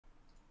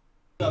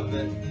What's up,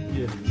 man?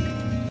 Yeah.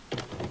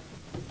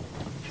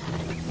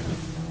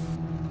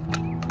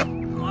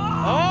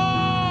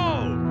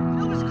 Oh!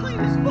 That was clean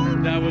as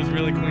fuck. That was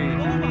really clean.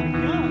 Oh my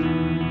god.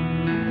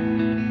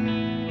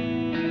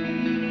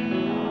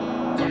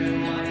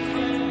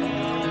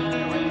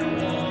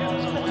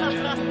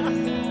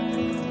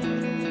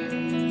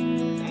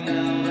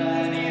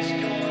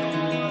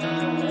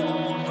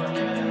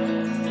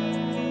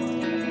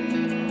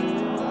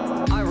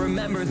 I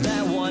remember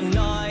that one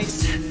night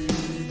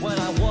when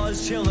I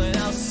was chilling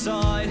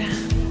outside.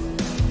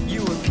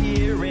 You were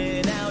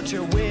peering out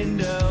your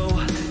window,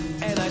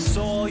 and I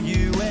saw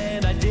you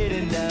and I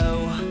didn't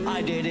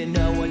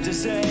know what to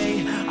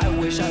say. I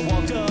wish I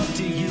walked up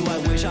to you, I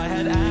wish I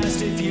had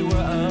asked if you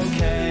were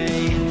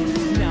okay.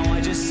 Now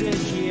I just sit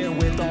here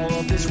with all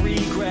of this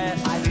regret.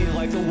 I feel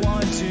like the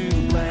one to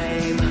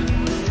blame.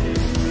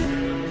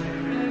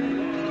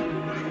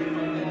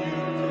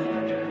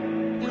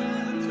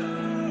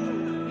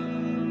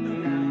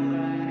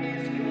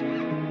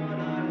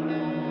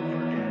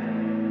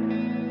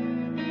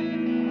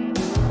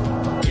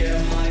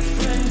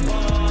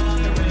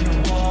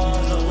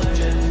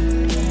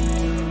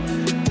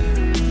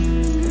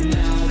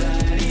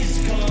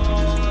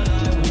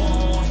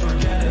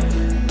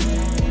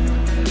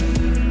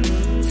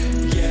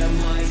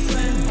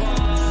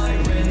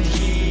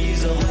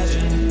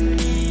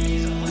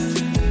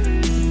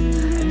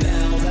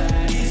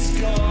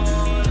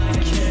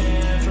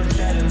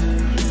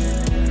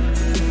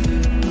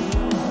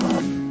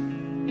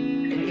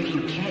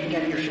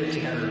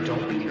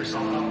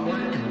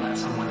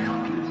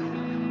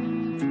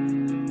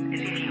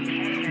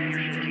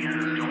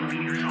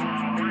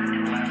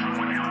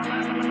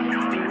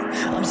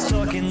 I'm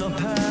stuck in the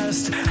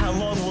past, how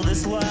long will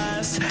this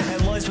last?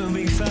 And life's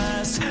moving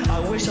fast, I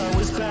wish I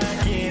was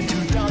back in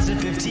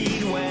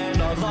 2015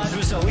 when our lives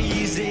were so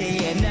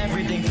easy and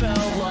everything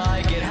felt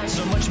like it had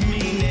so much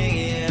meaning,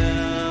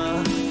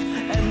 yeah.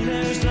 And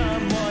there's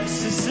not much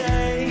to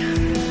say,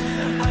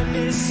 I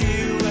miss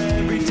you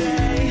every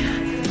day,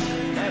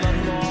 and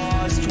I'm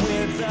lost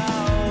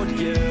without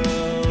you.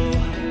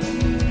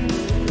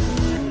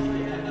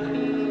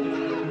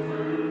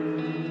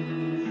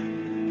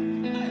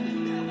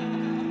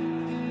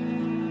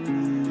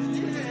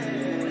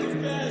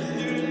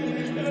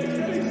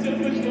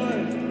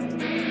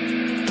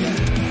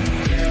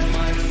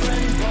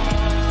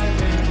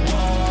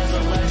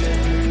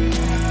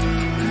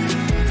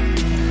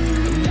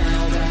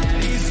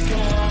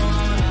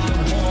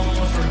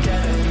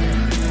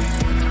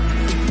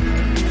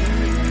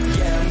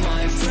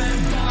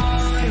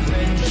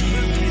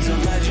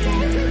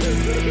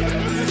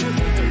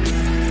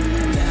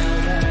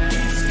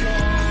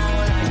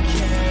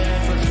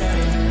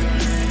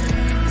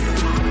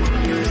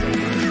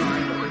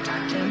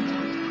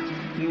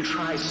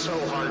 Try so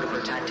hard to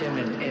protect him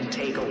and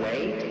take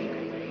away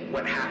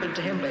what happened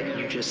to him, but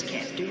you just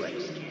can't do it.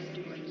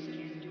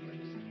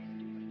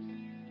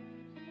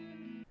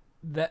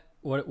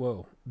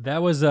 Whoa.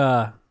 That was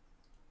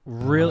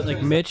really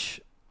like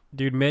Mitch,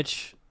 dude,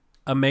 Mitch,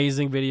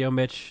 amazing video,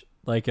 Mitch,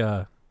 like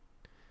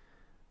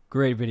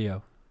great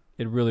video.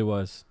 It really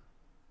was.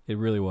 It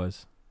really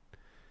was.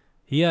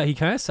 He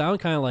kind of sounded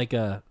kind of like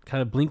kind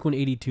of Blink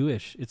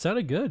 182-ish. It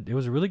sounded good. It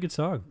was a really good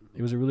song.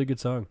 It was a really good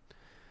song.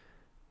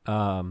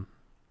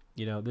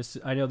 You know,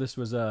 I know this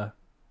was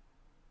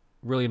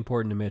really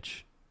important to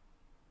Mitch.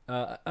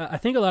 I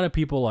think a lot of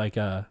people like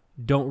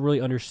don't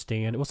really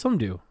understand. Well, some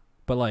do,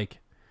 but like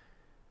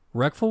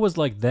Reckful was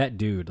like that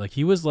dude. Like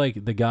he was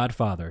like the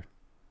Godfather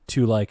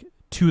to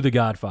the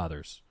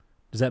Godfathers.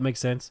 Does that make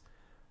sense?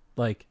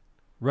 Like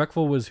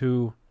Reckful was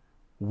who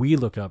we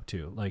look up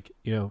to. Like,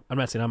 you know, I'm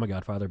not saying I'm a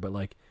Godfather, but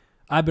like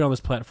I've been on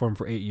this platform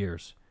for 8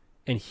 years,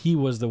 and he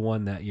was the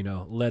one that, you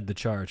know, led the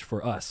charge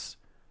for us.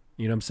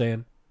 You know what I'm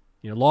saying?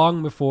 You know,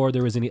 long before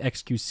there was any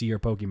XQC or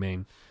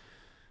Pokimane,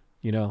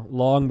 you know,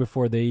 long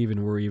before they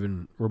even were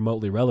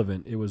remotely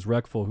relevant, it was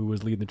Reckful who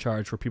was leading the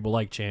charge for people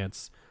like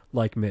Chance,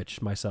 like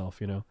Mitch, myself,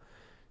 you know.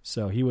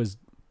 So he was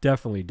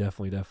definitely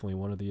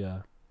one of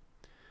the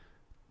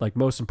like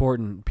most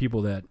important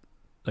people that,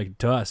 like,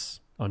 to us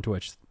on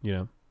Twitch, you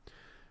know.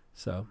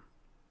 So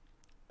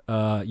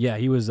yeah,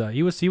 he was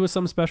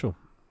something special.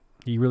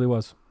 He really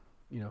was.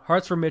 You know,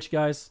 hearts for Mitch,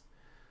 guys.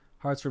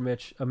 Hearts for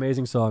Mitch.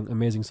 Amazing song.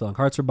 Amazing song.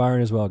 Hearts for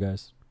Byron as well,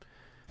 guys.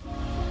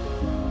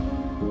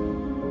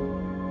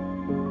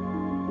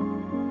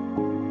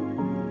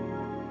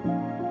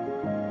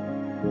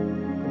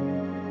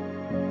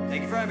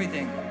 Thank you for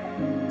everything.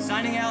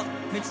 Signing out,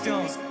 Mitch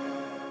Jones.